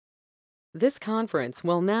This conference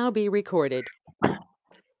will now be recorded.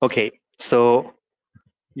 Okay, so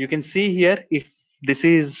you can see here if this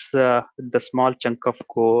is the small chunk of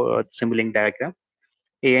code Simulink diagram.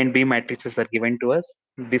 A and B matrices are given to us.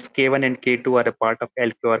 This K1 and K2 are a part of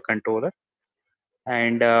LQR controller,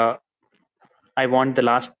 and I want the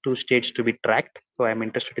last two states to be tracked. So I'm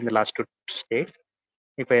interested in the last two states.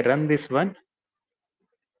 If I run this one,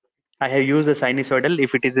 I have used the sinusoidal.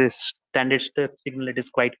 If it is a standard step signal, it is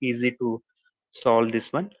quite easy to solve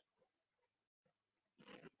this one.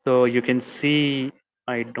 So you can see,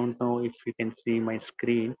 I don't know if you can see my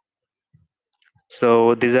screen.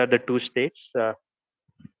 So these are the two states,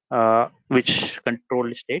 which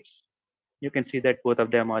control states. You can see that both of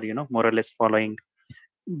them are, more or less following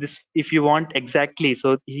this. If you want exactly,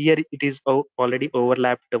 so here it is already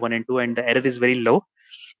overlapped 1 and 2, and the error is very low.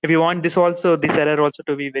 If you want this also, this error also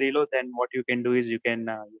to be very low, then what you can do is you can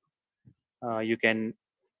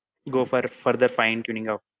go for further fine tuning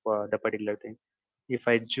of the particular thing. If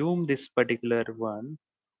I zoom this particular one,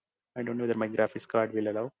 I don't know whether my graphics card will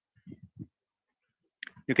allow.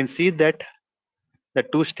 You can see that the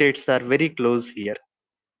two states are very close here,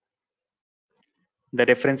 the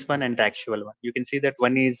reference one and the actual one. You can see that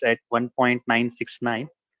one is at 1.969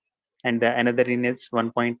 and the another in is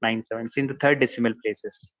 1.97. It's in the third decimal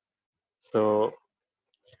places. So,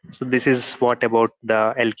 so this is what about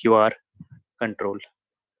the LQR control.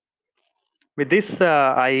 With this,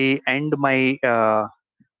 I end my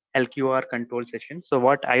LQR control session. So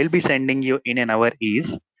what I'll be sending you in an hour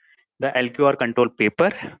is the LQR control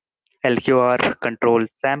paper, LQR control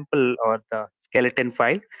sample or the skeleton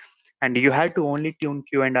file, and you have to only tune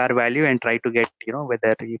Q and R value and try to get,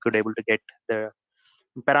 whether you could able to get the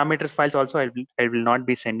parameters files also. I will not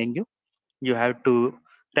be sending you. You have to,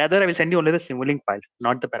 rather I will send you only the Simulink file,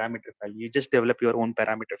 not the parameter file. You just develop your own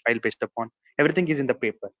parameter file based upon everything is in the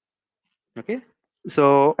paper. Okay.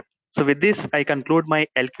 So, so with this, I conclude my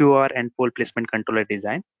LQR and pole placement controller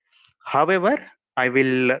design. However, I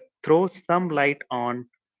will throw some light on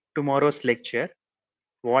tomorrow's lecture,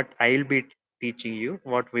 what I'll be teaching you,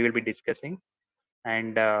 what we will be discussing,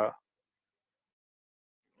 and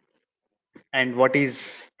what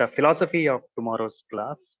is the philosophy of tomorrow's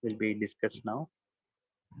class will be discussed now.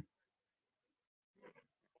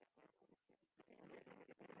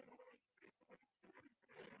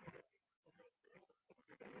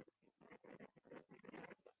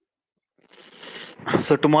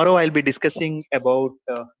 So tomorrow I'll be discussing about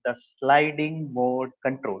the sliding mode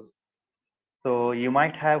control. So you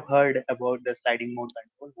might have heard about the sliding mode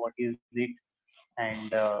control. What is it,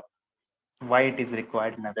 and why it is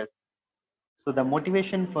required and other. So the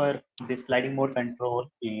motivation for this sliding mode control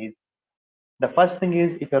is, the first thing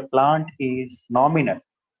is, if your plant is nominal.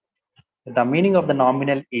 The meaning of the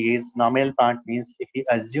nominal is, nominal plant means if you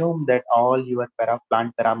assume that all your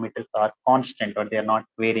plant parameters are constant or they are not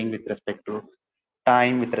varying with respect to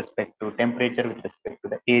time, with respect to temperature, with respect to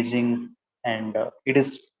the aging, and it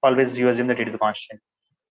is always, you assume that it is constant,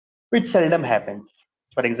 which seldom happens.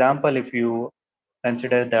 For example, if you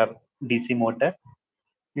consider the DC motor,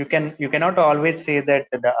 you cannot always say that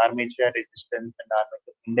the armature resistance and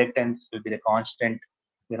armature inductance will be the constant,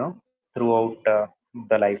 throughout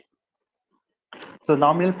the life. So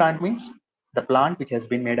nominal plant means the plant which has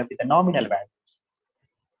been made up with the nominal values.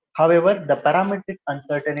 However, the parametric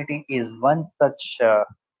uncertainty is one such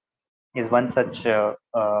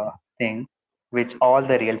thing which all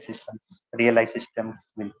the real life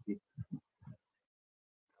systems will see.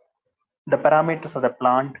 The parameters of the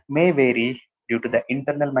plant may vary due to the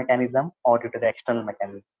internal mechanism or due to the external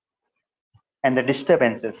mechanism. And the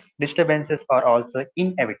disturbances are also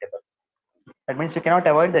inevitable. That means you cannot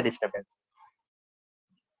avoid the disturbances.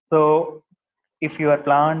 So if your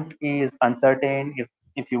plant is uncertain,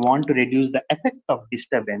 if you want to reduce the effect of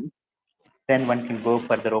disturbance, then one can go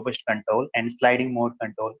for the robust control, and sliding mode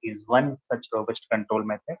control is one such robust control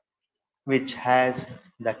method which has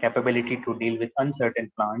the capability to deal with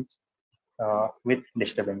uncertain plants with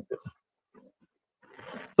disturbances.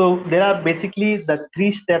 So there are basically the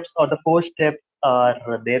 3 steps or the 4 steps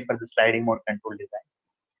are there for the sliding mode control design.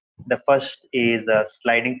 The first is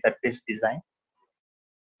sliding surface design.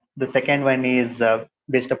 The second one is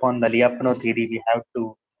based upon the Lyapunov theory, we have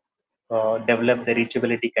to develop the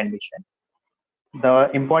reachability condition.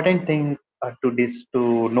 The important thing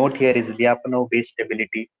to note here is Lyapunov based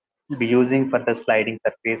stability be using for the sliding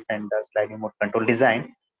surface and the sliding mode control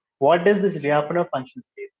design. What does this Lyapunov function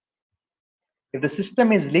says? If the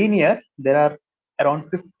system is linear, there are around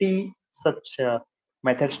 50 such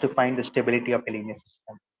methods to find the stability of a linear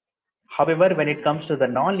system. However, when it comes to the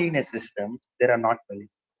non-linear systems, there are not many.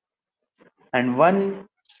 And one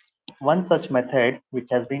one such method which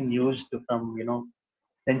has been used from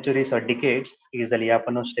centuries or decades is the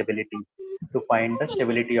Lyapunov stability to find the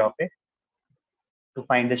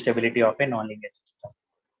stability of a nonlinear system.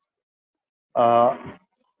 Uh,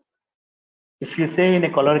 if you say in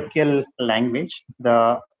a colloquial language,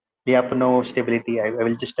 the Lyapunov stability, I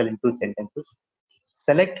will just tell in two sentences.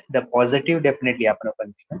 Select the positive definite Lyapunov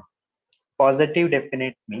function. Positive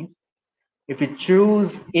definite means if you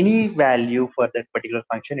choose any value for that particular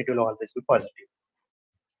function, it will always be positive.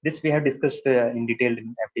 This we have discussed in detail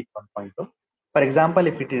in FDP 1.2. For example,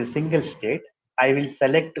 if it is a single state, I will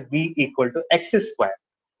select v equal to x square.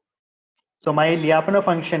 So my Lyapunov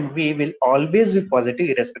function v will always be positive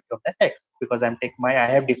irrespective of the x, because I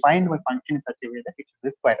have defined my function in such a way that it should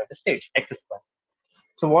be square of the states, x square.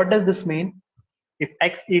 So what does this mean? If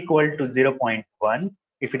x equal to 0.1,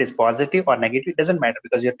 if it is positive or negative, it doesn't matter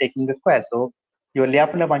because you're taking the square. So your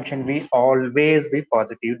Lyapunov function will always be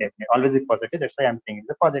positive definite, always be positive. That's why I'm saying it's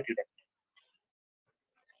a positive definite.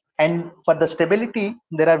 And for the stability,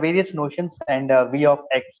 there are various notions, and v of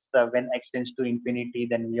x, when x tends to infinity,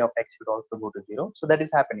 then v of x should also go to 0. So that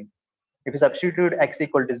is happening. If you substitute x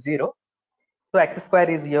equal to 0, so x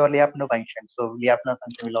square is your Lyapunov function. So Lyapunov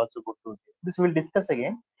function will also go to 0. This we will discuss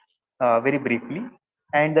again very briefly.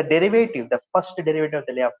 And the derivative, the first derivative of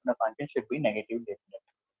the Lyapunov function should be negative definite,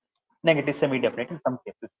 negative semi-definite in some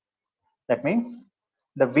cases. That means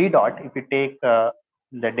the v dot, if you take the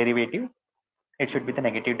derivative, it should be the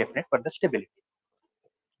negative definite for the stability.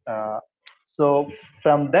 So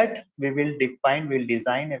from that, we'll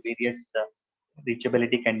design a various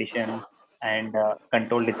reachability conditions and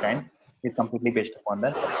control design is completely based upon the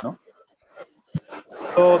Lyapunov.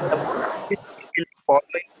 So the book which we will be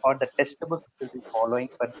following, or the textbook which will be following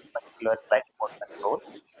for this particular sliding mode control,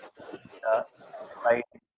 uh, by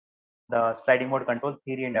the sliding mode control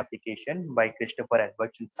theory and application by Christopher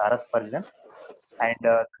Edwards and Sarah Spurgeon. And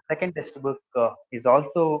the second textbook is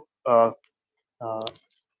also uh,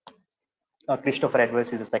 Christopher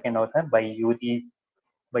Edwards is the second author by Yuri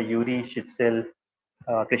Schitzel,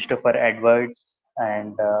 Christopher Edwards,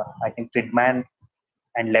 and I think Friedman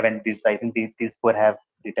and Levin. I think these four have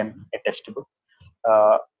written a textbook,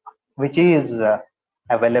 uh, which is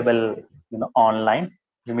available, online.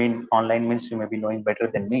 You mean online means you may be knowing better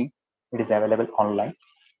than me. It is available online,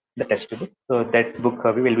 the textbook. So that book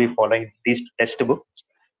we will be following these textbooks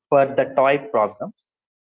for the toy problems.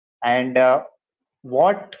 And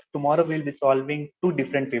what tomorrow we'll be solving two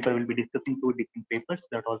different papers. We'll be discussing two different papers.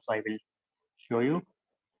 That also I will show you.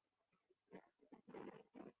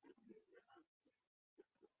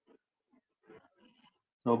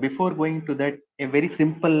 So before going to that, a very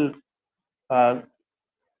simple uh,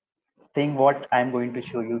 thing what I'm going to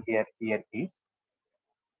show you here is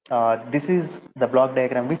this is the block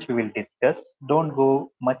diagram which we will discuss. Don't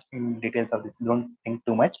go much in details of this. Don't think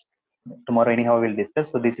too much. Tomorrow anyhow we'll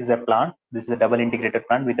discuss. So this is a plant. This is a double integrated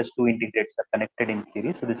plant because two integrates are connected in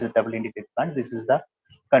series. So this is a double integrated plant. This is the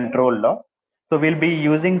control law. So we'll be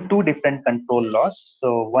using two different control laws.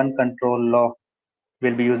 So one control law,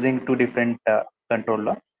 we'll be using two different control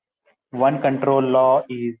law. One control law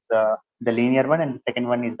is the linear one, and the second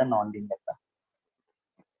one is the non-linear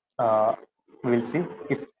one. We'll see.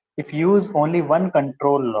 If you use only one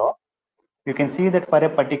control law, you can see that for a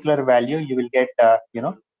particular value, you will get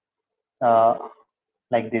uh,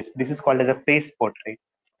 like this. This is called as a phase portrait.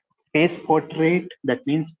 Phase portrait, that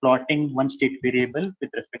means plotting one state variable with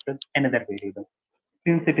respect to another variable.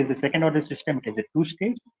 Since it is a second order system, it has a two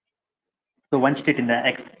states. So one state in the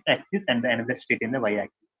x-axis and another state in the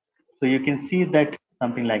y-axis. So you can see that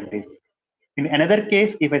something like this. In another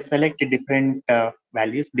case, if I select different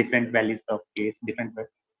different values of case, different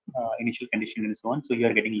initial condition and so on, so you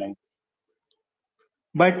are getting like this.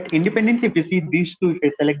 But independently, if you see these two, if I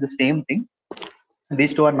select the same thing,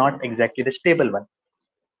 these two are not exactly the stable one.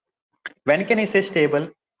 When can I say stable?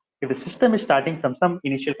 If the system is starting from some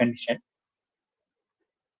initial condition,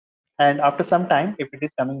 and after some time, if it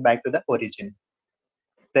is coming back to the origin,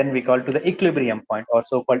 then we call to the equilibrium point, or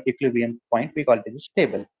so-called equilibrium point, we call it as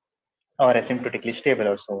stable or asymptotically stable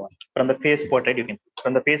or so on. From the phase portrait, you can see.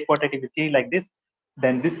 From the phase portrait, if you see like this,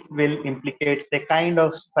 then this will implicate a kind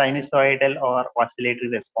of sinusoidal or oscillatory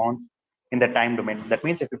response in the time domain. That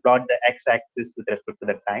means if you plot the x-axis with respect to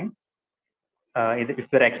the time, if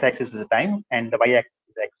your x-axis is the time and the y-axis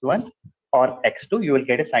is x1 or x2, you will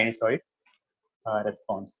get a sinusoid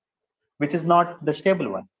response, which is not the stable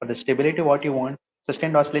one. For the stability, what you want,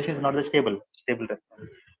 sustained oscillation is not the stable response.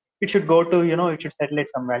 It should go to, it should settle at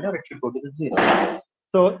some value, or it should go to the zero.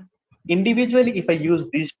 So individually, if I use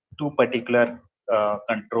these two particular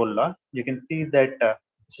control law, you can see that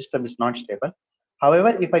system is not stable.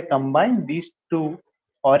 However, if I combine these two,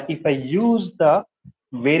 or if I use the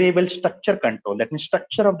variable structure control, that means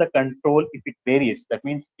structure of the control, if it varies, that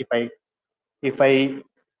means if I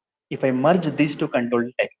if I merge these two control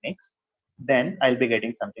techniques, then I'll be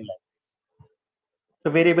getting something like this.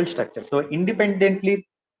 So variable structure. So independently,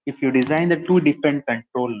 if you design the two different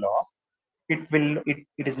control laws, it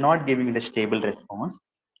is not giving the stable response.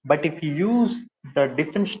 But if you use the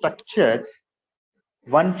different structures,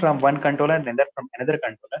 one from one controller and another from another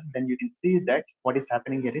controller, then you can see that what is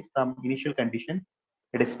happening here is from initial condition,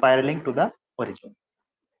 it is spiraling to the origin.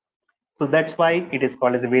 So that's why it is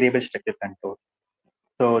called as a variable structure control.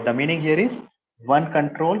 So the meaning here is one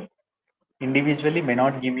control individually may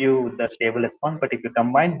not give you the stable response, but if you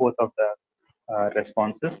combine both of the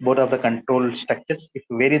responses, both of the control structures, if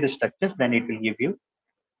you vary the structures, then it will give you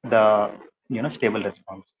the stable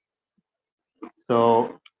response.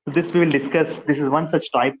 So this we will discuss. This is one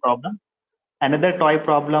such toy problem. Another toy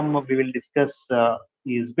problem we will discuss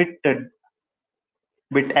is bit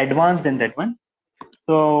advanced than that one.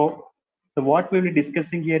 So, so what we will be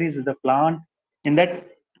discussing here is the plant. In that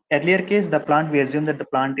earlier case, the plant, we assume that the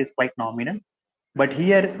plant is quite nominal, but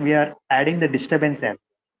here we are adding the disturbance as.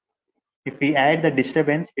 If we add the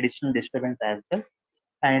disturbance, additional disturbance as well,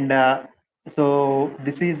 and so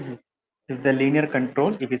this is the linear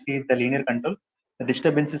control. If you see the linear control, the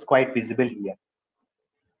disturbance is quite visible here.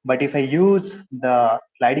 But if I use the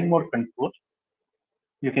sliding mode control,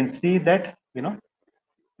 you can see that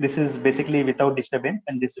this is basically without disturbance,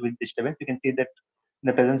 and this with disturbance. You can see that in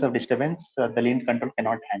the presence of disturbance, the linear control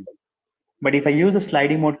cannot handle. But if I use a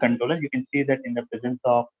sliding mode controller, you can see that in the presence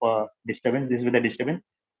of disturbance, this with the disturbance,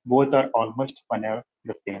 both are almost one are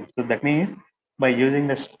the same. So that means by using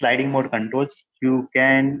the sliding mode controls, you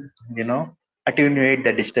can attenuate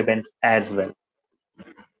the disturbance as well.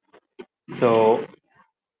 So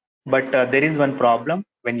but there is one problem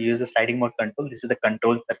when you use the sliding mode control. This is the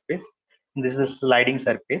control surface. This is a sliding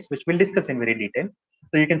surface, which we'll discuss in very detail.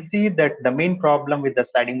 So you can see that the main problem with the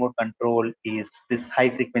sliding mode control is this high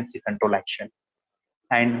frequency control action.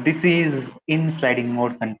 And this is in sliding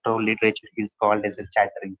mode control literature is called as a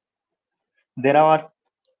chattering. There are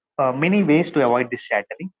many ways to avoid this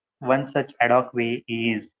chattering. One such ad hoc way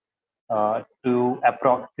is to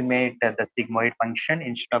approximate the sigmoid function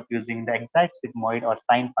instead of using the exact sigmoid or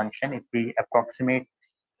sine function. If we approximate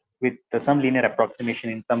with some linear approximation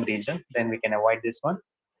in some region, then we can avoid this one.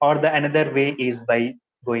 Or the another way is by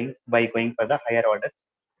going for the higher order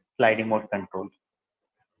sliding mode control.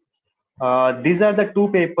 These are the two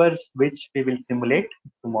papers which we will simulate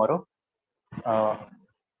tomorrow. Uh,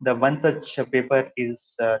 the one such paper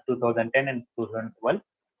is 2010 and 2012.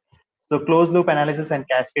 So closed loop analysis and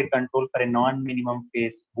cascade control for a non-minimum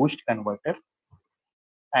phase boost converter.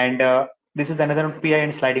 And this is another PI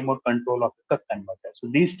and sliding mode control of the converter. So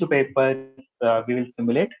these two papers we will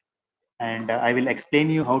simulate, and I will explain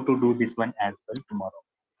you how to do this one as well tomorrow.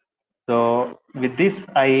 So with this,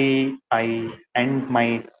 I end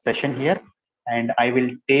my session here, and I will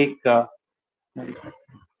take I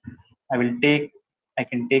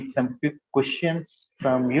can take some quick questions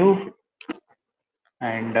from you,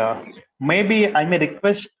 and maybe I may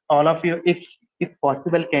request all of you, if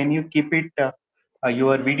possible, can you keep it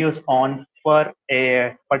your videos on for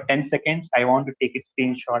 10 seconds. I want to take a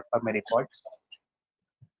screenshot for my records.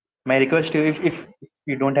 My request to you, if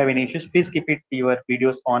you don't have any issues, please keep it your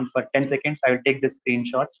videos on for 10 seconds. I will take the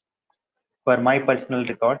screenshots for my personal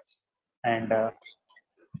records. And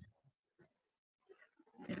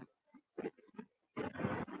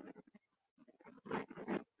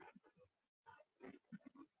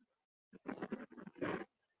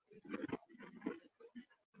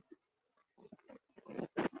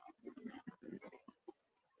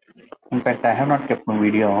in fact, I have not kept my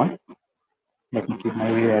video on. Let me keep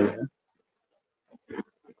my video as well.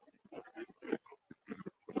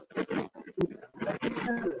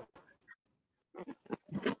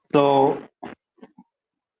 So,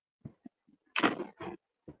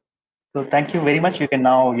 so thank you very much. You can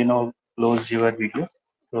now, close your videos.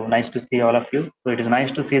 So nice to see all of you. So it is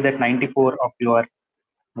nice to see that 94 of you are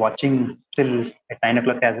watching till at 9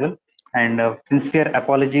 o'clock as well. And sincere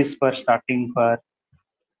apologies for starting for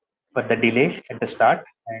the delay at the start.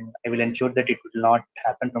 And I will ensure that it will not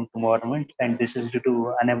happen from tomorrow onwards. And this is due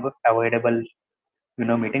to unavoidable,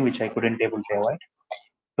 meeting which I couldn't able to avoid.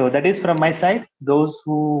 So that is from my side. Those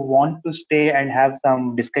who want to stay and have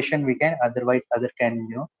some discussion, we can. Otherwise, other can,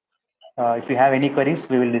 if you have any queries,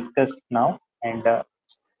 we will discuss now. And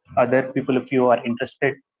other people, if you are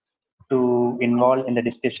interested to involve in the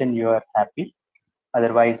discussion, you are happy.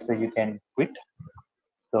 Otherwise, you can quit.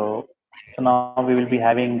 So, so now we will be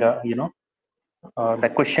having, the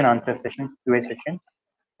question answer sessions, QA sessions.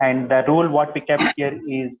 And the rule what we kept here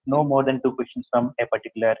is no more than two questions from a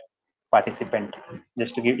particular participant,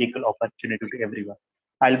 just to give equal opportunity to everyone.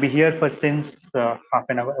 I'll be here for since half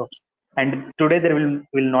an hour. And today there will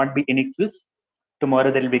not be any quiz.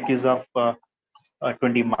 Tomorrow there will be quiz of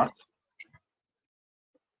 20 marks.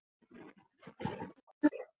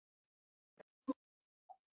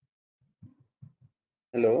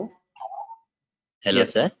 Hello. Hello,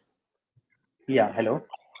 Yes. sir. Yeah. Hello.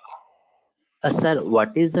 Sir,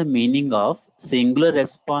 what is the meaning of singular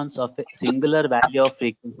response of a singular value of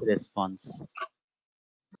frequency response?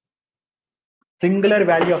 Singular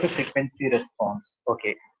value of a frequency response.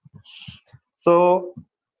 Okay. So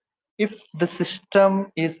if the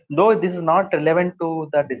system is, though this is not relevant to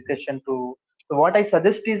the discussion, to so what I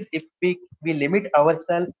suggest is if we limit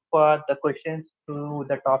ourselves for the questions to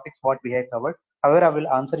the topics what we have covered. However, I will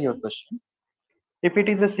answer your question. If it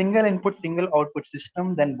is a single input, single output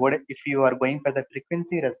system, then if you are going for the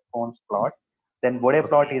frequency response plot, then Bode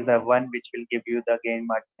plot is the one which will give you the gain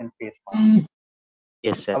marks and phase marks.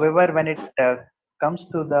 Yes, sir. However, when it comes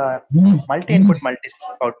to the multi-input,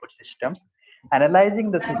 multi-output systems,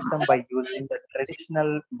 analyzing the system by using the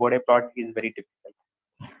traditional Bode plot is very difficult.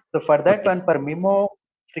 So for that Okay, one, sir. for MIMO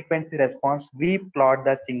frequency response, we plot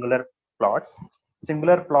the singular plots.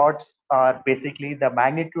 Singular plots are basically the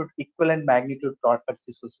magnitude, equivalent magnitude plot for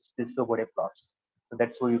Bode plots. So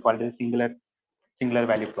that's what we call it singular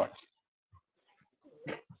value plots.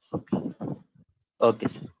 Okay. Okay,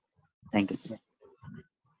 sir. Thank you, sir.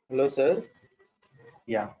 Hello, sir.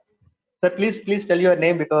 Yeah. Sir, please tell your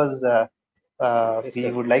name because Yes, we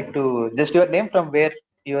sir. would like to just your name from where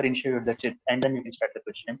you are insured. That's it, and then you can start the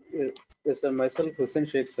question. Yes, sir. Myself, Hussein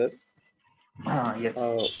Sheikh, sir. Yes.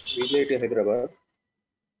 VJIT Hyderabad.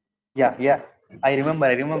 Yeah. I So remember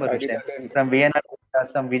I did Hussein attend from VNR,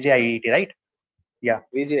 some VJIET, right? Yeah.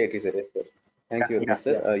 VJIT, sir. Yes, sir. Thank you very much,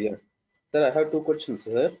 sir. Yeah. Yeah. Sir, I have two questions,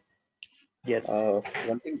 sir. Yes.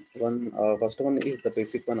 First one is the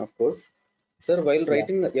basic one, of course. Sir, while Yeah.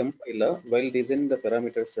 writing the M file, while designing the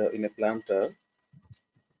parameters in a plant,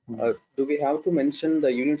 Hmm. do we have to mention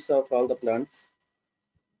the units of all the plants?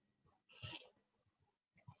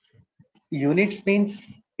 Units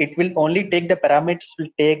means it will only take the parameters, will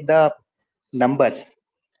take the numbers.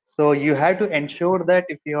 So you have to ensure that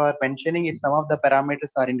if you are mentioning if some of the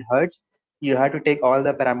parameters are in hertz, you have to take all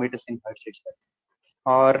the parameters in hertz itself.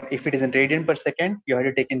 Or if it is in radian per second, you have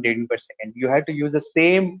to take in radian per second. You have to use the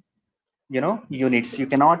same, units. You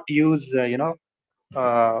cannot use,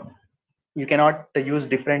 uh, you cannot use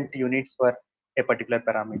different units for a particular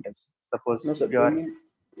parameters. Suppose No, sir. if you Do you are, mean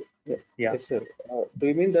yeah. yes, sir? Do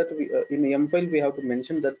you mean that in M file we have to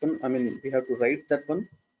mention that one? I mean, we have to write that one.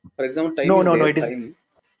 For example, time No, is no, no. there.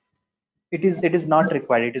 It Time is not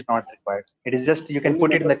required. It is not required. It is just you can only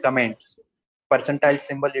put it in the numbers. comments. Percentile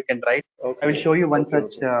symbol you can write. I will Okay, show you one okay,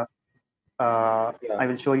 such. okay. Yeah. I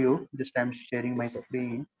will show you. Just I'm sharing my Yes, sir.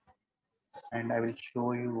 screen, and I will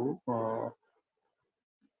show you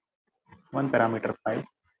one parameter file.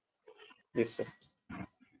 Yes, sir.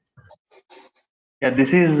 Yeah,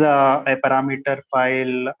 this is a parameter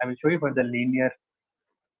file. I will show you for the linear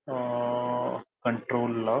control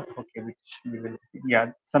law. Okay, which we will see.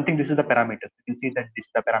 Yeah, something. This is the parameters. You can see that this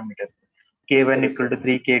is the parameters. Yes, sir. K1 Yes, equal sir. to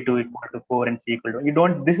 3, K2 equal to 4, and C equal to. You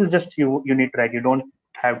don't. This is just you need to write. You don't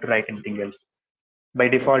have to write anything else. By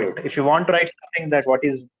Okay, default, okay. if you want to write something that what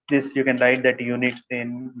is this, you can write that units in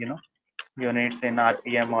units in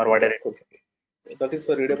RPM or whatever. Okay. That is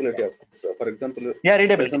for readability, of course. So, Yeah, for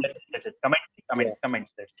readability. example, That's it. Comments, yeah.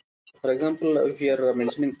 comments. That's it. If you are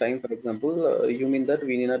mentioning time, for example, you mean that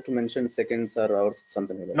we need not to mention seconds or hours,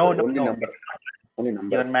 something like that. No, no, Only no. number. Only Your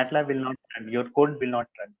number. MATLAB will not run. Your code will not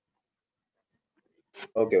run.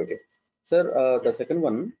 Okay, okay. Sir, Yeah. the second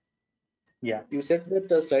one, Yeah. you said that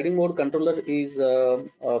sliding mode controller is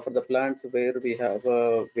for the plants where we have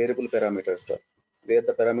variable parameters, where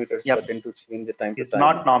the parameters Yep. tend to change the time to It's time.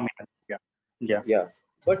 not nominal. Yeah. Yeah. Yeah,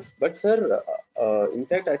 but sir, in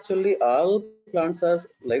fact, actually, all plants are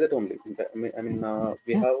like that only. In fact, we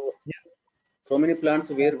Hmm. have Yes. so many plants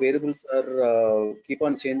where variables are keep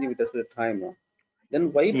on changing with the time. Then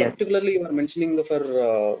why Yes. particularly you are mentioning for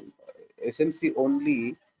SMC only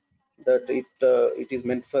that it is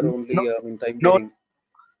meant for only No, time no,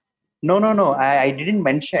 varying? no. I didn't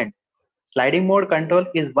mention. Sliding mode control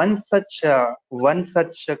is one such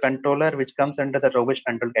controller which comes under the robust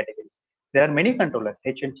control category. There are many controllers.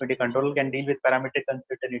 HM20 controller can deal with parametric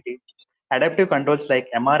uncertainty. Adaptive controls like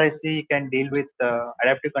MRIC can deal with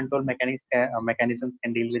adaptive control mechanisms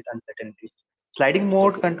can deal with uncertainties. Sliding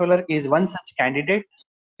mode Okay, controller is one such candidate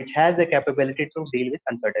which has the capability to deal with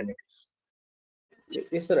uncertainties.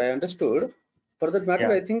 Yes, sir, I understood. For that matter,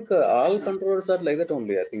 Yeah. I think all controllers are like that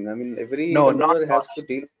only. I think. I mean, every No, not controller all. has to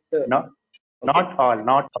deal with. Not Okay. not all.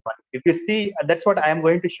 Not all. If you see, that's what I am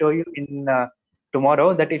going to show you in tomorrow.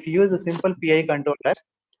 That if you use a simple PI controller,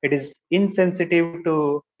 it is insensitive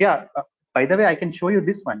to. Yeah. By the way, I can show you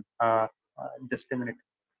this one. Just a minute.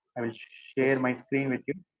 I will share Yes. my screen with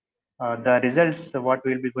you. The results, what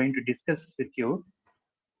we'll be going to discuss with you.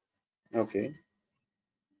 Okay.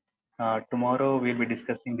 Tomorrow we'll be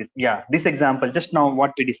discussing this. Yeah, this example, just now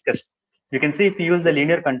what we discussed. You can see if you use the Yes.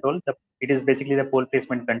 linear control, it is basically the pole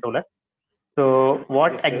placement controller. So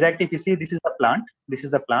what Yes, sir. exactly, if you see, this is the plant,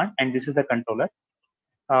 and this is the controller.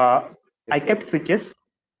 Uh, I Yes, sir. kept switches.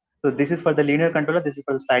 So this is for the linear controller, this is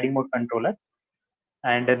for the sliding mode controller,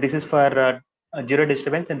 and this is for zero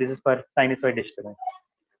disturbance, and this is for sinusoid disturbance.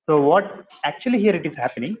 So what actually here it is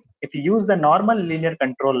happening, if you use the normal linear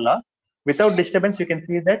controller without disturbance, you can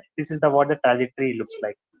see that this is the what the trajectory looks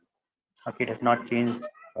like. Okay, it has not changed.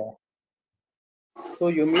 Uh, So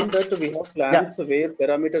you mean that we have yeah, plants where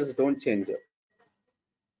parameters don't change?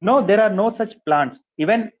 no, there are no such plants.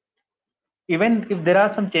 Even if there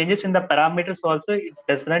are some changes in the parameters also, it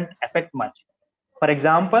doesn't affect much. For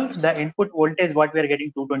example, the input voltage, what we are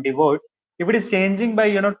getting 220 volts, if it is changing by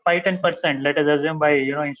 5-10%, let us assume by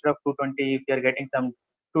instead of 220, if you are getting some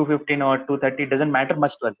 215 or 230, it doesn't matter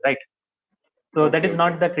much to us, right? So that Okay. is Okay.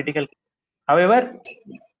 not the critical case. However,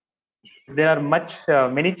 there are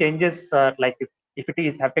many changes, like if it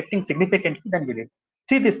is affecting significantly, then we will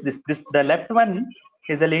see this the left one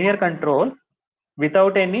is a linear control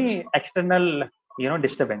without any external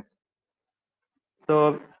disturbance.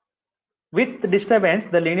 So with disturbance,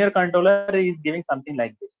 the linear controller is giving something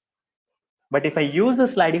like this. But if I use the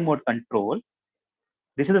sliding mode control,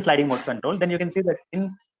 this is the sliding mode control, then you can see that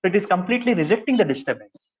it is completely rejecting the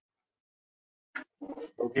disturbance.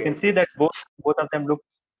 You Okay. can see Okay. that both of them look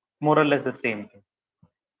more or less the same thing.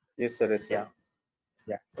 Yes, sir. Yes, sir. Yeah,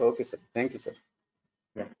 yeah, Okay, sir. Thank you, sir.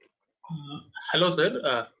 yeah, Hello, sir.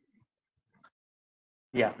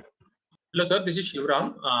 yeah. Hello, sir. This is Shivram.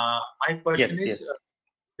 My question Yes, is yes,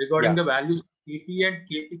 regarding yeah, the values KP and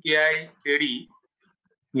KPKI KD.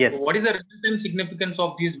 yes. What is the resultant significance of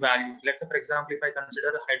these values? Let's say, for example, if I consider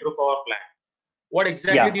a hydropower plant, what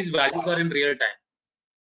exactly Yeah. these values are in real time?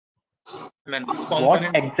 I mean, which What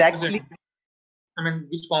component exactly?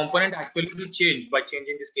 which component actually will change by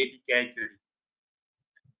changing this KPKI KD?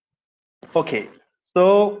 Okay. So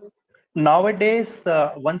nowadays,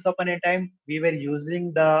 once upon a time, we were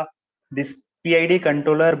using this PID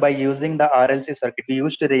controller by using the RLC circuit. We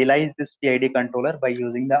used to realize this PID controller by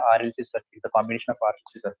using the RLC circuit, the combination of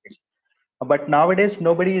RLC circuits. But nowadays,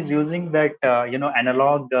 nobody is using that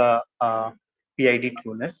analog PID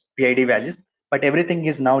tuners, PID values. But everything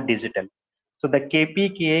is now digital. So the KP,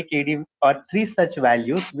 KA, KD are three such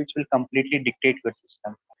values which will completely dictate your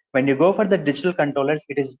system. When you go for the digital controllers,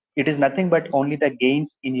 it is nothing but only the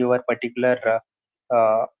gains in your particular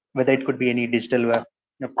whether it could be any digital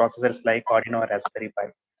processors like Arduino or Raspberry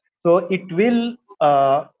Pi. So it will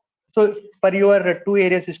so for your two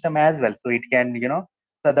area system as well. So it can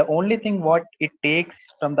so the only thing what it takes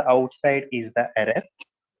from the outside is the error.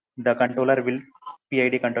 The controller will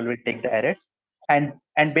PID controller will take the errors, and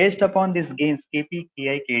based upon these gains KP,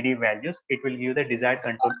 KI, KD values, it will give the desired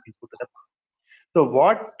control input to the. So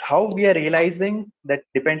how we are realizing that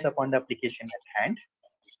depends upon the application at hand.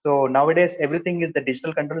 So nowadays everything is the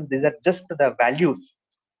digital controls. These are just the values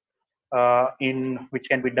in which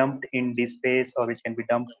can be dumped in this space or which can be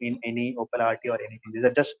dumped in any OpenRT or anything. These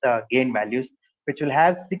are just gain values which will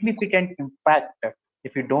have significant impact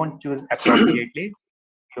if you don't choose appropriately.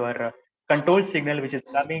 Your control signal which is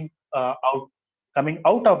coming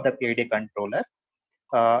out of the PID controller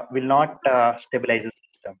will not stabilize the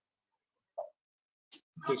system.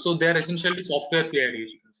 Okay, so they are essentially software PIDs,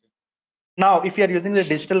 you can say. Now, if you are using the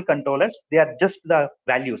digital controllers, they are just the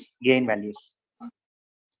values, gain values.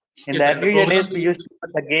 In Yes, the sir. The earlier program days, we used to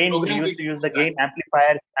use the gain. We program used will to use the gain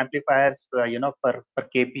amplifiers, for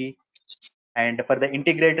KP, and for the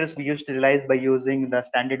integrators, we used to realize by using the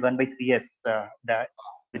standard 1/CS,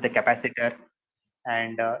 with the capacitor,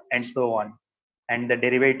 and so on, and the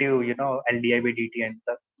derivative, LDI by dt, and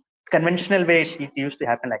the conventional way it used to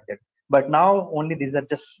happen like that. But now only these are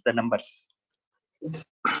just the numbers.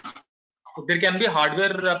 So there can be hardware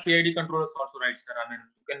PID controllers also, right, sir? I mean,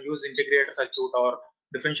 you can use integrated circuit or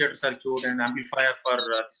differentiator circuit and amplifier for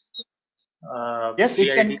this Yes, it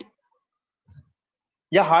PID. can.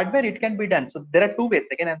 Yeah, hardware it can be done. So there are two ways.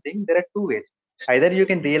 Again, I'm saying there are two ways. Either you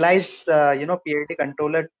can realize PID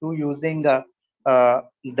controller to using that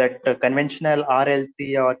conventional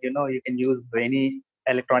RLC, or you can use any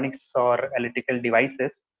electronics or electrical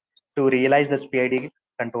devices to realize the PID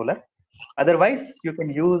controller. Otherwise, you can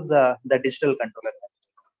use the digital controller.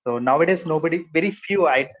 So nowadays, very few,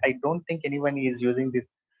 I don't think anyone is using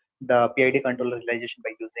the PID controller realization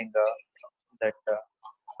by using that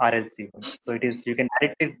RLC. So it is, you can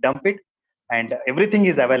directly dump it and everything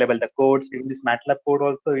is available. The codes, even this MATLAB code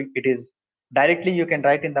also, it is directly you can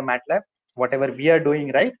write in the MATLAB, whatever we are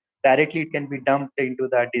doing, right? Directly it can be dumped into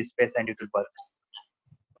the disk space and it will work.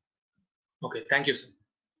 Okay, thank you, sir.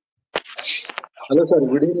 Hello, sir.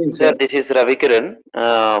 Good evening, Sir, sir. this is Ravi Kiran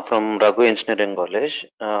from Raghu Engineering College.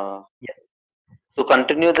 Yes. To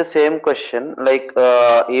continue the same question, like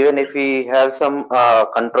even if we have some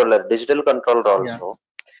controller, digital controller Yeah. also,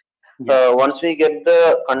 Yeah. once we get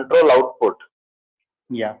the control output,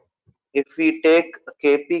 Yeah. if we take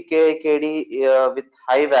KP, KD with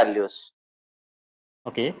high values,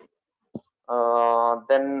 Okay.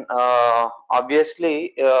 then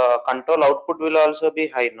obviously control output will also be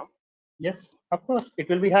high, no? Yes, of course, it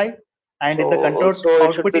will be high. And if the So, control so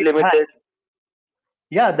it should output be is high, limited.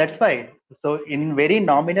 yeah, that's fine. So in very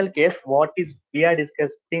nominal case, what is we are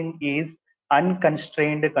discussing is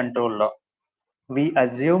unconstrained control law. We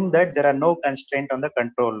assume that there are no constraint on the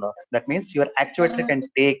control law. That means your actuator can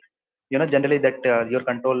take, generally that your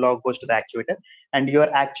control law goes to the actuator, and your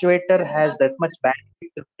actuator has that much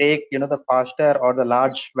bandwidth to take, the faster or the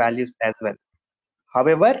large values as well.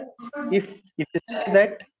 However, if you say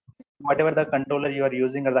that whatever the controller you are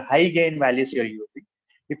using or the high gain values you are using,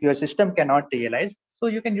 if your system cannot realize, so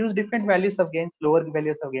you can use different values of gains, lower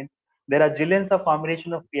values of gains. There are zillions of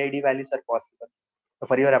combination of PID values are possible. So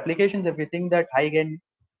for your applications, if you think that high gain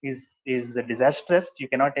is disastrous, you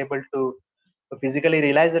cannot able to physically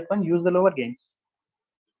realize that one, use the lower gains.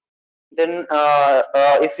 Then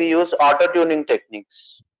if we use auto tuning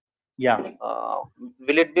techniques, Yeah.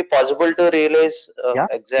 Will it be possible to realize Yeah.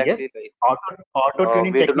 Yes. exactly like Auto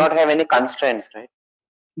tuning we do not techniques. have any constraints, right?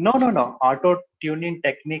 No. Auto tuning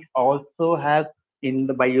technique also have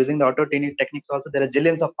by using the auto tuning techniques also there are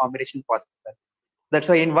zillions of combination possible. That's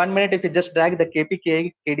why in 1 minute if you just drag the KP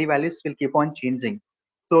KD values will keep on changing.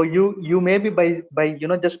 So you may be by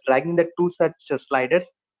just dragging the two such sliders,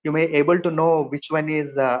 you may able to know which one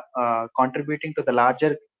is contributing to the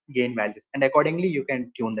larger gain values, and accordingly you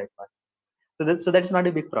can tune that one. So that's not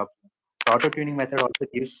a big problem. The auto tuning method also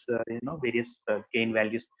gives various gain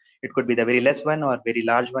values. It could be the very less one or very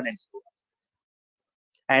large one, and so on.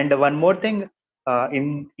 And one more thing,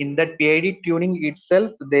 in that PID tuning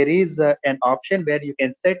itself, there is an option where you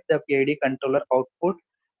can set the PID controller output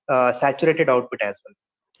saturated output as well.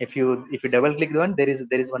 If you double click the one, there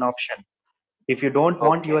is one option. If you don't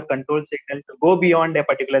want your control signal to go beyond a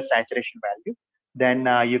particular saturation value, then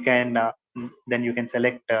you can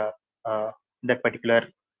select that particular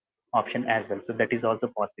option as well. So that is also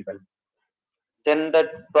possible. Then that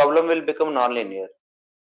problem will become non-linear.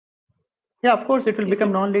 Yeah, of course it will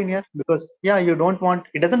become non-linear, because you don't want,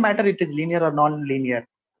 it doesn't matter it is linear or non-linear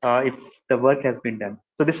if the work has been done.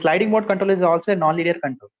 So the sliding mode control is also a non-linear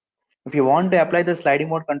control. If you want to apply the sliding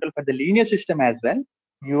mode control for the linear system as well,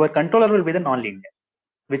 your controller will be the non-linear,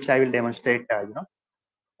 which I will demonstrate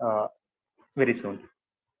very soon,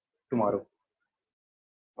 tomorrow.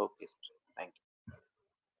 Okay, sir. Thank you.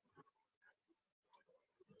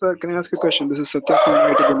 Sir, can I ask a question? This is Satya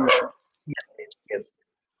from IIT. Yes.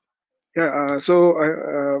 Yeah.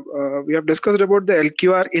 We have discussed about the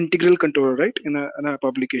LQR integral controller, right? In a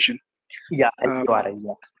publication. Yeah. LQR.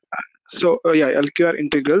 Yeah. So LQR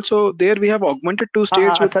integral. So there we have augmented two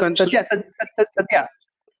states with Satya,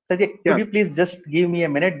 could Yeah. you please just give me a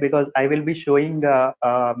minute, because I will be showing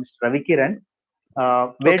Mr. Ravi Kiran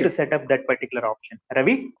where to set up that particular option.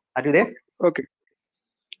 Ravi, are you there? Okay.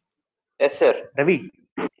 Yes, sir. Ravi,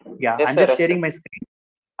 yeah, Yes, I'm sir. just sharing my screen.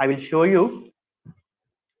 I will show you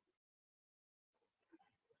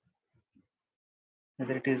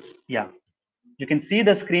whether it is, yeah. You can see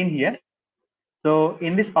the screen here. So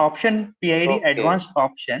in this option, PID advanced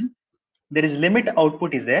option, there is limit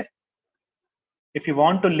output is there. If you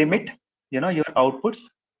want to limit, your outputs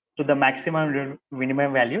to the maximum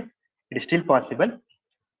minimum value, it is still possible.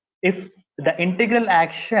 If the integral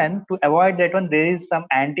action, to avoid that one, there is some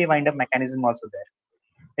anti-wind up mechanism also there.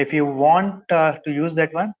 If you want to use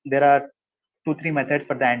that one, there are 2-3 methods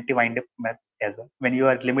for the anti-wind up method as well. When you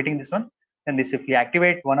are limiting this one, then this, if you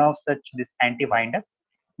activate one of such this anti-wind up,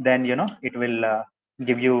 then it will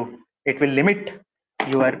it will limit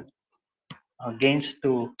your gains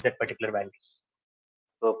to that particular values.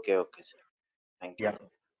 Okay, sir. Thank you.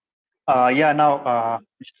 Yeah. Now,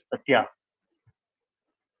 Mr. Satya.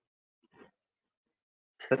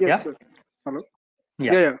 Yes, sir. Hello.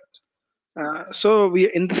 Yeah. So we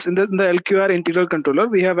in the LQR integral controller,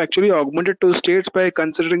 we have actually augmented two states by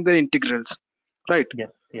considering the integrals, right?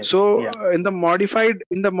 Yes, yes, So yeah, in the modified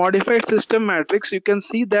system matrix, you can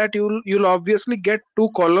see that you'll obviously get two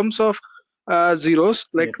columns of zeros,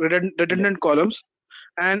 like yes, yes, redundant columns,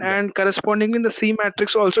 and yeah, correspondingly in the C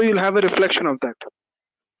matrix also you'll have a reflection of that.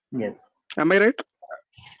 yes, Am I right?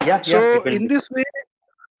 yeah, yeah. So It will be.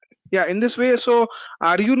 in this way, so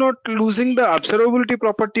are you not losing the observability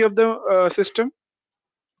property of the system?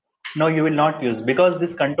 No, you will not use, because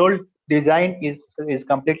this control design is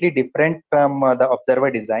completely different from the observer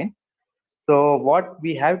design. So what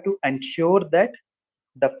we have to ensure that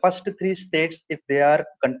the first three states, if they are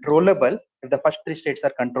controllable, if the first three states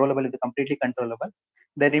are controllable, if they're completely controllable,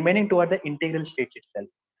 the remaining two are the integral states itself.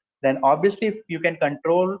 Then obviously, if you can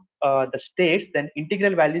control the states, then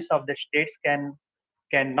integral values of the states can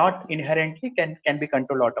not inherently can be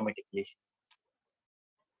controlled automatically.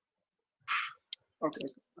 Okay.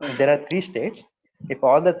 If there are three states, if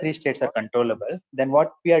all the three states are controllable, then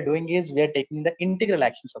what we are doing is we are taking the integral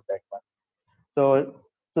actions of that one.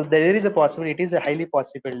 So there is a possibility, it is a highly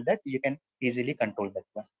possible that you can easily control that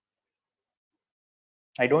one.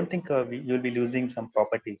 I don't think you'll be losing some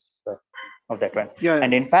properties of that one. Yeah.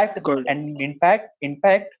 And in fact, Got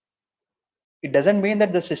it. it doesn't mean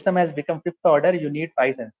that the system has become fifth order. You need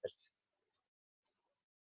 5 sensors.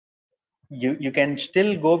 You can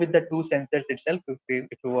still go with the 2 sensors itself if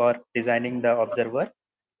you are designing the observer.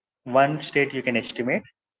 One state you can estimate,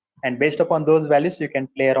 and based upon those values, you can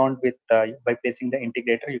play around with by placing the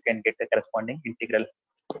integrator. You can get the corresponding integral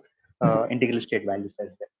state values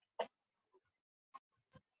as well.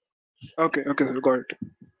 Okay, sir, got it.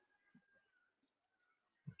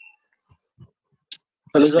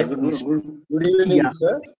 Hello, Just sir. let me. Good evening, Yeah,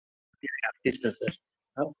 sir. yes, sir.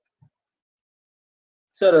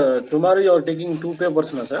 Sir, tomorrow you are taking 2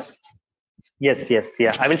 papers, no, sir? Yes,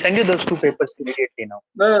 yeah. I will send you those 2 papers immediately now.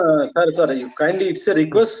 No, sir. You kindly, it's a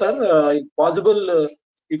request, sir. If possible,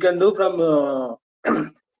 you can do from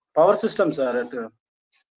power system, sir.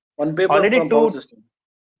 One paper Already from power 2. system.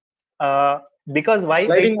 Because why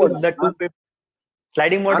Sliding I mode. took the 2 papers,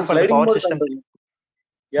 sliding mode On for the sliding power mode system, control.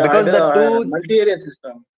 Yeah, because the two multi-area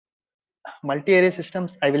system. multi-area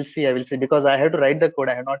systems, I will see, because I have to write the code.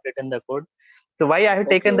 I have not written the code. So why I have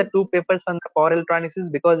taken the 2 papers on the power electronics is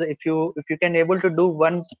because if you can able to do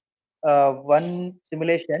one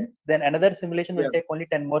simulation, then another simulation will take only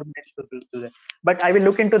 10 more minutes to do that. But I will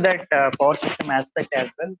look into that power system aspect as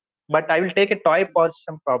well. But I will take a toy power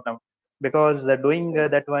system problem, because doing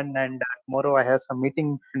that one, and tomorrow I have some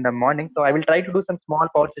meetings in the morning. So I will try to do some small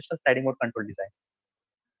power system sliding mode control design.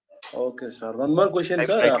 Okay, sir. One more question, I will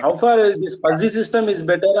sir. try to How far this fuzzy system is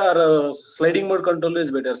better or sliding mode control is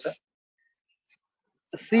better, sir?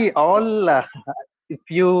 see all if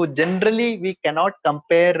you generally, we cannot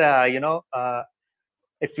compare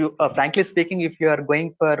if you frankly speaking, if you are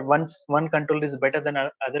going for one control is better than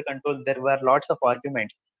other control, there were lots of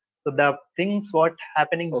arguments. So the things what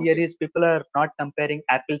happening here is people are not comparing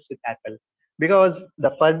apples with apple, because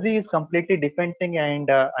the fuzzy is completely different thing, and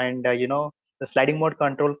the sliding mode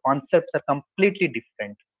control concepts are completely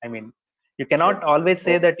different. I mean, you cannot always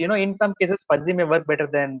say that, in some cases fuzzy may work better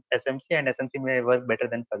than SMC and SMC may work better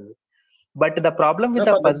than fuzzy. But the problem with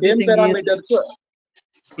No, the for the fuzzy same thing is, parameter,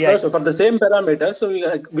 yeah, so for the same parameter, so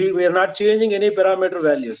we are not changing any parameter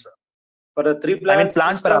values. For a 3 I mean plant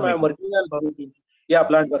plant system, I am parameters. working on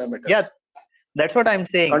plant parameters. Yeah, that's what I'm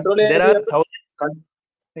saying. Control There area, are thousands.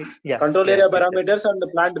 Yeah, control yeah, area please tell. parameters and the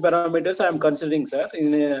plant parameters I am considering, sir.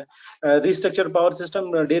 In a restructured power system,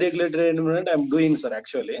 deregulated environment, I am doing, sir,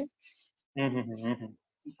 actually.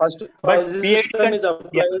 First, But fuzzy PID system is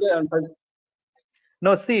yeah. applied and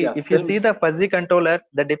No, see, if you tell me, see sir. the fuzzy controller,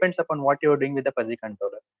 that depends upon what you're doing with the fuzzy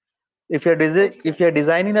controller. If you're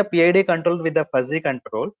designing the PID control with the fuzzy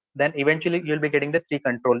control, then eventually you'll be getting the 3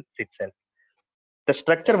 controls itself. The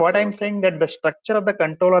structure, what I'm saying, that the structure of the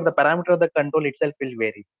control or the parameter of the control itself will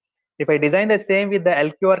vary. If I design the same with the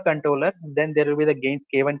LQR controller, then there will be the gains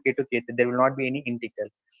K1, K2, K3. There will not be any integral.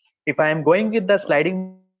 If I am going with the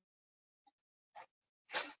sliding,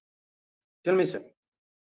 Tell me, sir.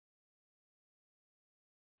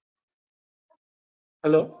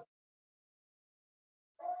 Hello.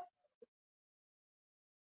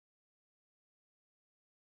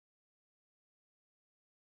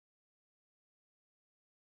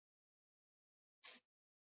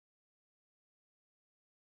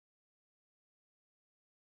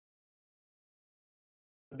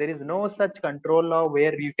 there is no such control law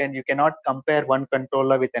where you cannot compare one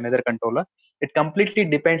controller with another controller. It completely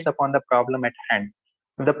depends upon the problem at hand.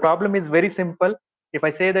 If the problem is very simple, if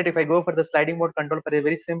I say that if I go for the sliding mode control for a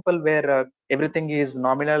very simple where everything is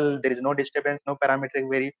nominal, there is no disturbance, no parametric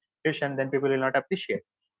variation, then people will not appreciate,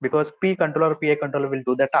 because P controller, PI controller will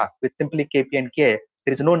do the task with simply KP and KA.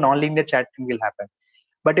 There is no non-linear chatting will happen.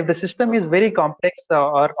 But if the system is very complex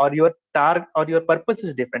or your target or your purpose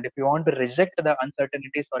is different, if you want to reject the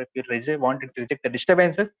uncertainties or if you want to reject the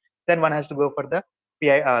disturbances, then one has to go for the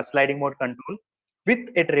PI sliding mode control with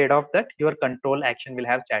a trade-off that your control action will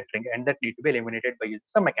have chattering and that need to be eliminated by using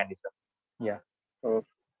some mechanism. Yeah. Oh.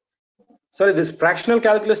 Sorry, this fractional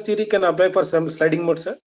calculus theory can apply for some sliding mode,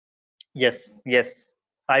 sir? Yes, yes.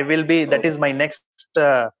 I will be, that is my next,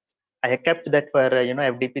 I have kept that for,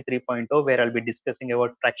 FDP 3.0, where I'll be discussing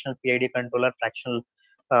about fractional PID controller, fractional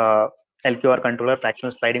LQR controller,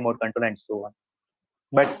 fractional sliding mode controller, and so on.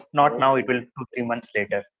 But not now, it will 2-3 months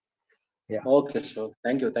later. Yeah. Okay, so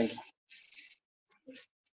thank you, thank you.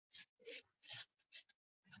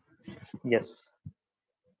 Yes.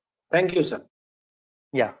 Thank you, sir.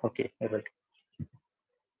 Yeah, okay. I will.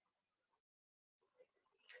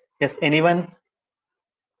 Yes, anyone?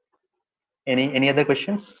 Any other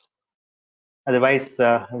questions? Otherwise,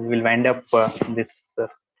 we will wind up this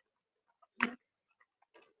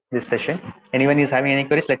session. Anyone is having any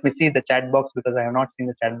queries? Let me see the chat box because I have not seen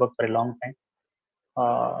the chat box for a long time.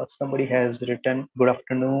 Somebody has written, good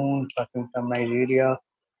afternoon, talking from Nigeria.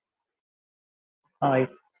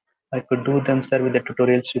 I could do them, sir, with the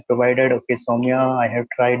tutorials you provided. Okay, Soumya, I have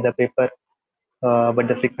tried the paper, but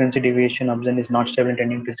the frequency deviation observed is not stable,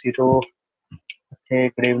 tending to zero.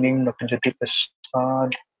 Okay, good evening, Dr. Jyoti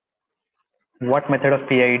Prasad. What method of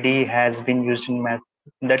PID has been used in math?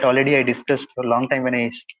 That already I discussed for a long time when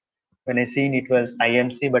I seen it was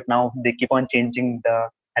IMC, but now they keep on changing the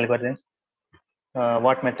algorithms.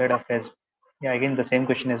 What method of has? Yeah, again the same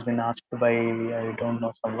question has been asked by I don't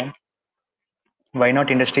know someone. Why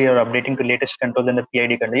not industry or updating to latest control than the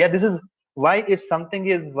PID control? Yeah, this is why if something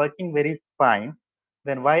is working very fine,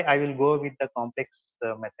 then why I will go with the complex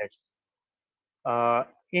methods.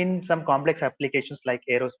 In some complex applications like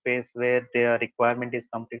aerospace where their requirement is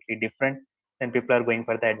completely different, then people are going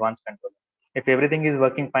for the advanced controller. If everything is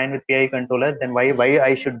working fine with PI controller, then why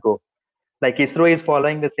I should go? Like ISRO is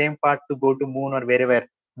following the same path to go to moon or wherever,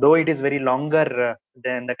 though it is very longer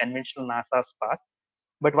than the conventional NASA's path.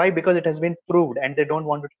 But why? Because it has been proved and they don't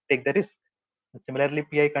want to take the risk. Similarly,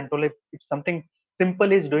 PI controller, if something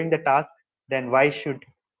simple is doing the task, then why should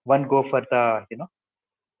one go for the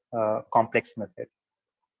complex method?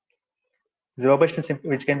 The robustness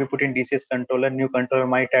which can be put in DCS controller, new controller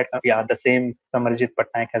might add, yeah, the same Samarjit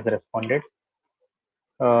Patnaik has responded.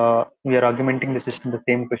 We are augmenting the system, the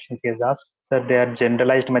same questions he has asked. Sir, they are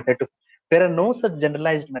generalized method to, there are no such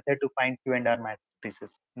generalized method to find Q and R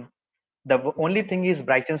matrices. The only thing is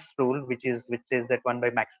Bright's rule, which says that 1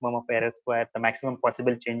 by maximum of error square, the maximum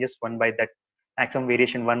possible changes 1 by that maximum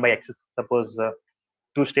variation 1 by x. Suppose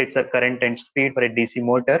two states are current and speed for a DC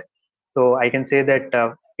motor. So I can say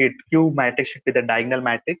that Q matrix should be the diagonal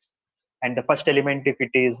matrix, and the first element, if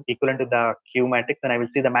it is equivalent to the Q matrix, then I will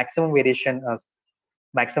see the maximum variation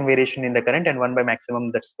in the current and 1 by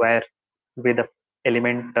maximum that square with the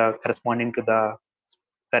element corresponding to the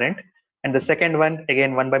current. And the second one,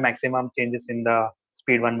 again, 1 by maximum changes in the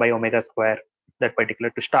speed 1 by omega square, that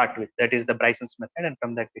particular to start with. That is the Bryson's method, and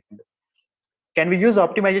from that we can do. Can we use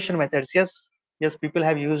optimization methods? Yes, people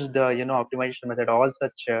have used optimization method, all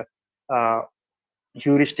such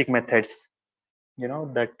heuristic methods,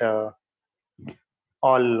 that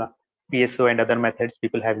all PSO and other methods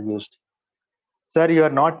people have used. Sir, you are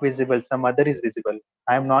not visible. Some other is visible.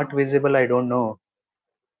 I am not visible. I don't know.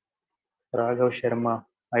 Raghav Sharma.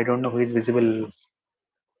 I don't know who is visible.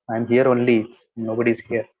 I'm here only. Nobody's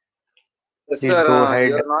here. Yes, Please sir. go ahead.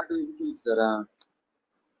 You are not visible, sir.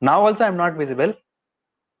 Now also I'm not visible.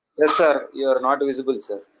 Yes, sir. You are not visible,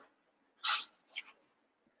 sir.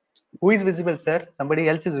 Who is visible, sir? Somebody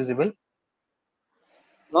else is visible.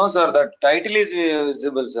 No, sir. The title is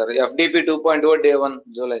visible, sir. FDP 2.0 day 1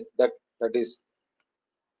 July. That is.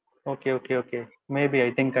 Okay. Maybe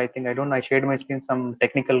I think I don't know. I shared my screen. Some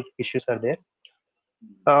technical issues are there.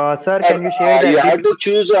 Sir, can you share the you FDP? have to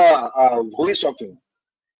choose who is talking.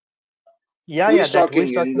 Yeah, Who is that who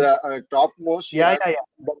is talking talking in the topmost? Yeah.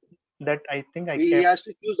 That I think I He kept. has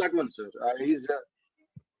to choose that one, sir. He's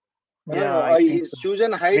Yeah, I think he's so. choose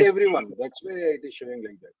and hide everyone. That's why it is showing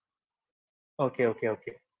like that. Okay.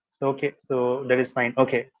 So that is fine.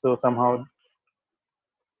 Okay. So somehow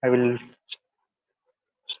I will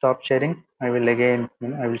stop sharing. I will again.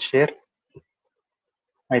 I will share.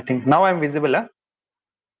 I think now I'm visible. Huh?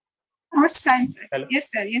 Oh, it's fine, sir. Hello.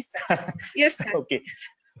 Yes, sir. Yes, sir. Yes, sir. Okay.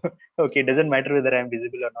 Okay, it doesn't matter whether I'm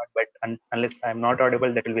visible or not, but unless I'm not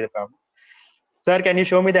audible, that will be the problem. Sir, can you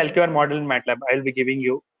show me the LQR model in MATLAB? I will be giving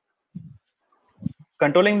you.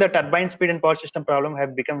 Controlling the turbine speed and power system problem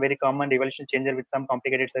have become very common evolution changer with some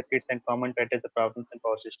complicated circuits and common to address the problems in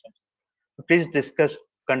power systems. So please discuss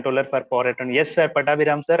controller for power return. Yes, sir,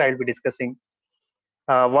 Patabiram sir, I will be discussing.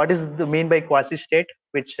 What is the mean by quasi state,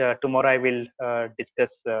 which tomorrow I will discuss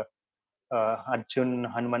Arjun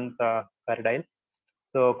Hanuman Paradile.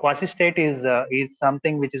 So quasi state is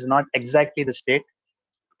something which is not exactly the state.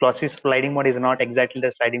 Quasi sliding mode is not exactly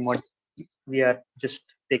the sliding mode. We are just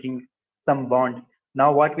taking some bond.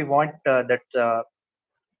 Now what we want that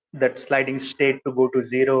sliding state to go to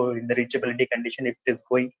zero in the reachability condition. If it is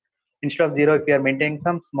going instead of zero, if we are maintaining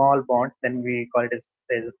some small bond, then we call it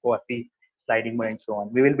as quasi sliding mode and so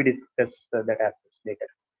on. We will be discuss that aspects later.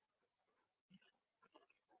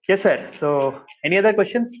 Yes, sir. So any other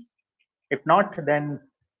questions? If not, then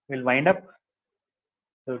we'll wind up.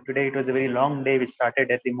 So today it was a very long day. We started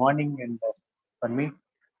at the morning and for me.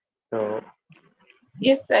 So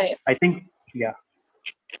Yes, sir. Yes. I think, yeah.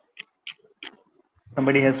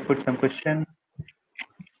 Somebody has put some question.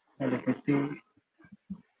 Let me see.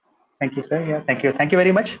 Thank you, sir. Yeah, thank you. Thank you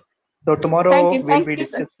very much. So tomorrow we'll be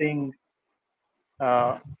discussing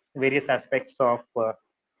various aspects of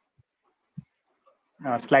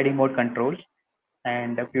sliding mode control,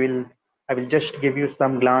 and I will just give you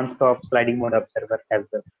some glance of sliding mode observer as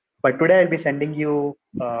well. But today I'll be sending you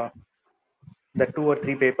the 2 or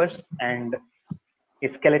 3 papers and a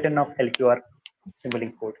skeleton of LQR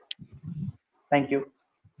symboling code. Thank you.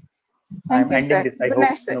 I'm ending this. I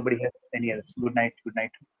hope nobody has any others. Good night. Good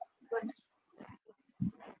night.